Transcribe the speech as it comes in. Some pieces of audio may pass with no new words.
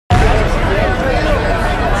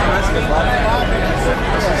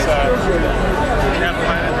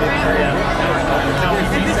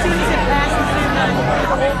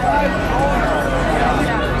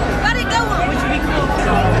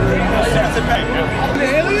The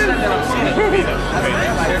alien?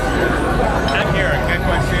 I'm here. I can't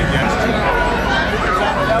quite see it yet.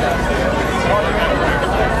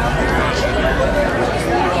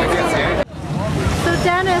 So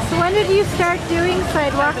Dennis, when did you start doing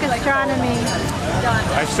Walk Astronomy?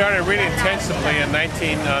 I started really intensively in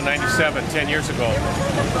 1997, 10 years ago.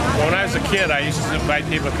 When I was a kid, I used to invite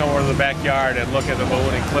people to come over to the backyard and look at the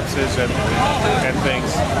moon eclipses and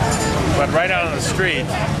things. But right out on the street,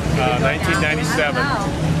 1997,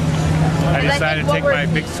 I decided to take my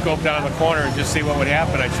big scope down the corner and just see what would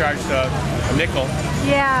happen. I charged a nickel.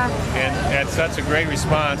 Yeah. And had such a great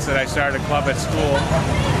response that I started a club at school,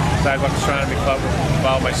 Walk Astronomy Club, with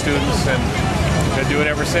all my students, and been doing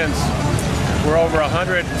it ever since. We're over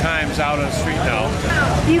 100 times out on the street now.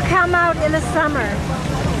 You come out in the summer?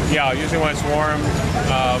 Yeah, usually when it's warm,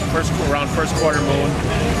 around first quarter moon.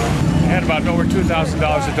 Had about over $2,000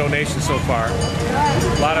 of donations so far.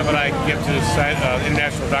 A lot of it I give to the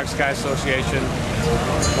International Dark Sky Association.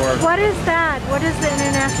 What is that? What is the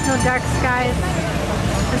International Dark Skies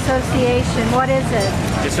Association? What is it?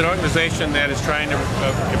 It's an organization that is trying to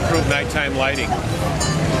improve nighttime lighting.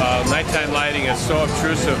 Nighttime lighting is so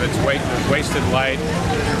obtrusive, it's wasted light,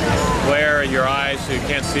 glare in your eyes so you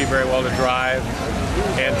can't see very well to drive,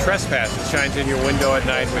 and trespass. It shines in your window at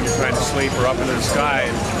night when you're trying to sleep or up into the sky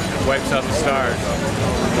and wipes out the stars.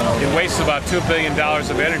 It wastes about $2 billion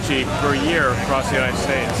of energy per year across the United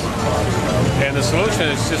States. And the solution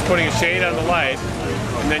is just putting a shade on the light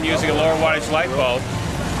and then using a lower wattage light bulb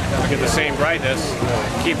to get the same brightness,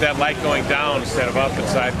 keep that light going down instead of up and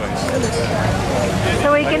sideways.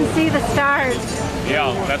 So we can see the stars.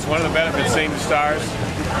 Yeah, that's one of the benefits, seeing the stars,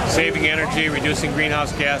 saving energy, reducing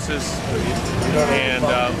greenhouse gases, and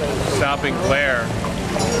stopping glare.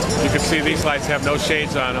 You can see these lights have no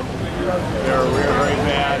shades on them. They're very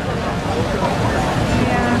bad.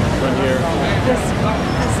 Yeah. Right here. This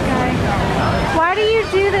guy. Why do you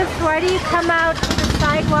do this? Why do you come out to the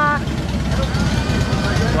sidewalk?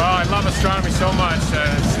 Well, I love astronomy so much.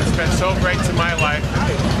 It's been so great to my life,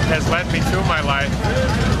 has led me through my life,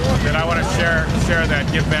 that I want to share that,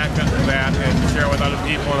 give back to that, and share with other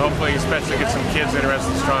people, and hopefully especially get some kids interested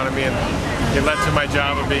in astronomy. And it led to my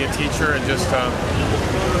job of being a teacher and just a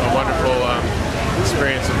wonderful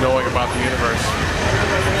experience of knowing about the universe.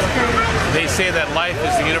 They say that life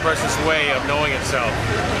is the universe's way of knowing itself.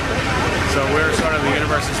 So we're sort of the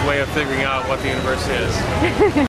universe's way of figuring out what the universe is.